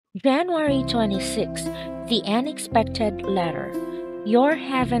January 26, the unexpected letter. Your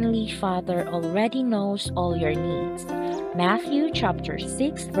heavenly Father already knows all your needs. Matthew chapter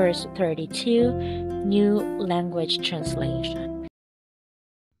 6 verse 32, New Language Translation.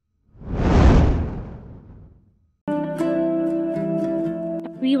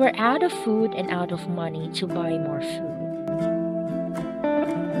 We were out of food and out of money to buy more food.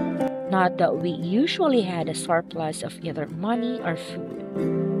 Not that we usually had a surplus of either money or food.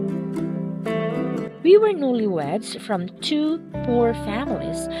 We were newlyweds from two poor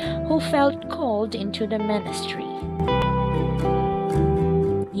families who felt called into the ministry.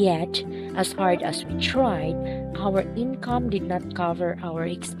 Yet, as hard as we tried, our income did not cover our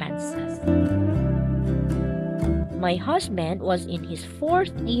expenses. My husband was in his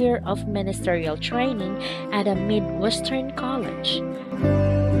 4th year of ministerial training at a Midwestern college.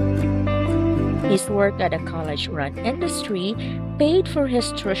 His work at a college-run industry paid for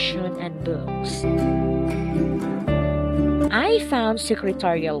his tuition and books. I found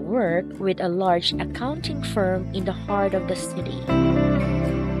secretarial work with a large accounting firm in the heart of the city.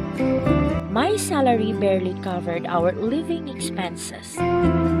 My salary barely covered our living expenses.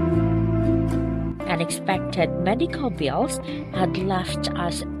 Unexpected medical bills had left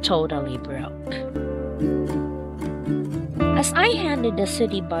us totally broke. As I handed the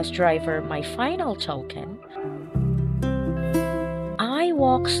city bus driver my final token, I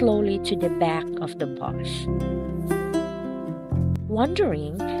walked slowly to the back of the bus,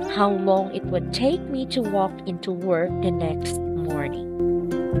 wondering how long it would take me to walk into work the next morning.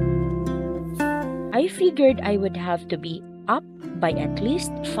 I figured I would have to be up by at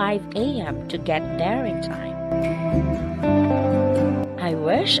least 5 a.m. to get there in time. I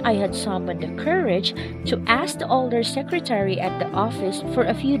wish I had summoned the courage to ask the older secretary at the office for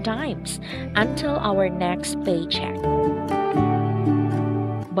a few dimes until our next paycheck.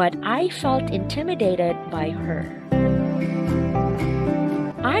 But I felt intimidated by her.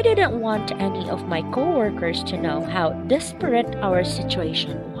 I didn't want any of my coworkers to know how desperate our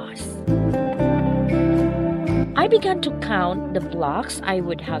situation was. I began to count the blocks I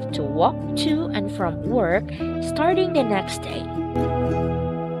would have to walk to and from work starting the next day.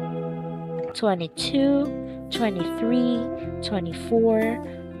 22, 23, 24.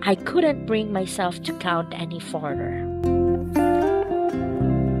 I couldn't bring myself to count any farther.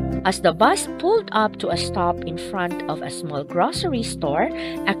 As the bus pulled up to a stop in front of a small grocery store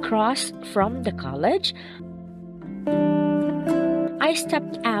across from the college, I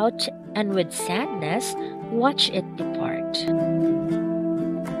stepped out and with sadness watched it depart.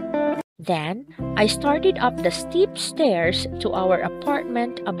 Then, I started up the steep stairs to our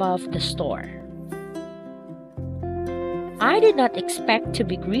apartment above the store. I did not expect to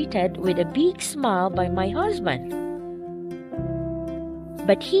be greeted with a big smile by my husband.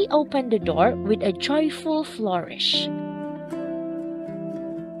 But he opened the door with a joyful flourish.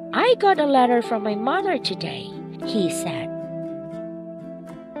 "I got a letter from my mother today," he said.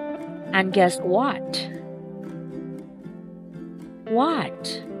 "And guess what?"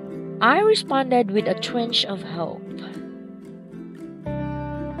 "What?" I responded with a twinge of hope.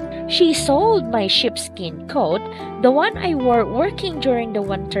 "She sold my sheepskin coat, the one I wore working during the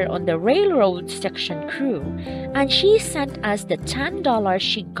winter on the railroad section crew, and she sent us the $10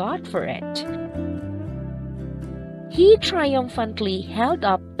 she got for it." He triumphantly held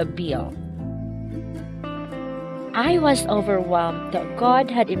up a bill. I was overwhelmed that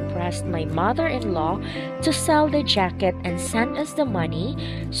God had impressed my mother-in-law to sell the jacket and send us the money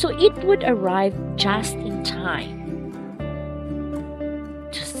so it would arrive just in time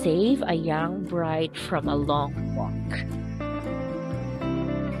to save a young bride from a long walk.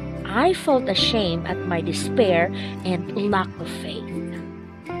 I felt ashamed at my despair and lack of faith.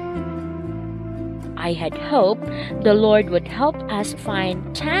 I had hoped the Lord would help us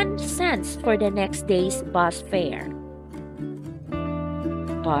find 10 cents for the next day's bus fare.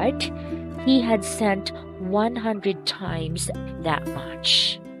 But He had sent 100 times that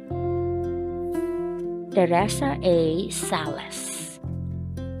much. Teresa A. Salas.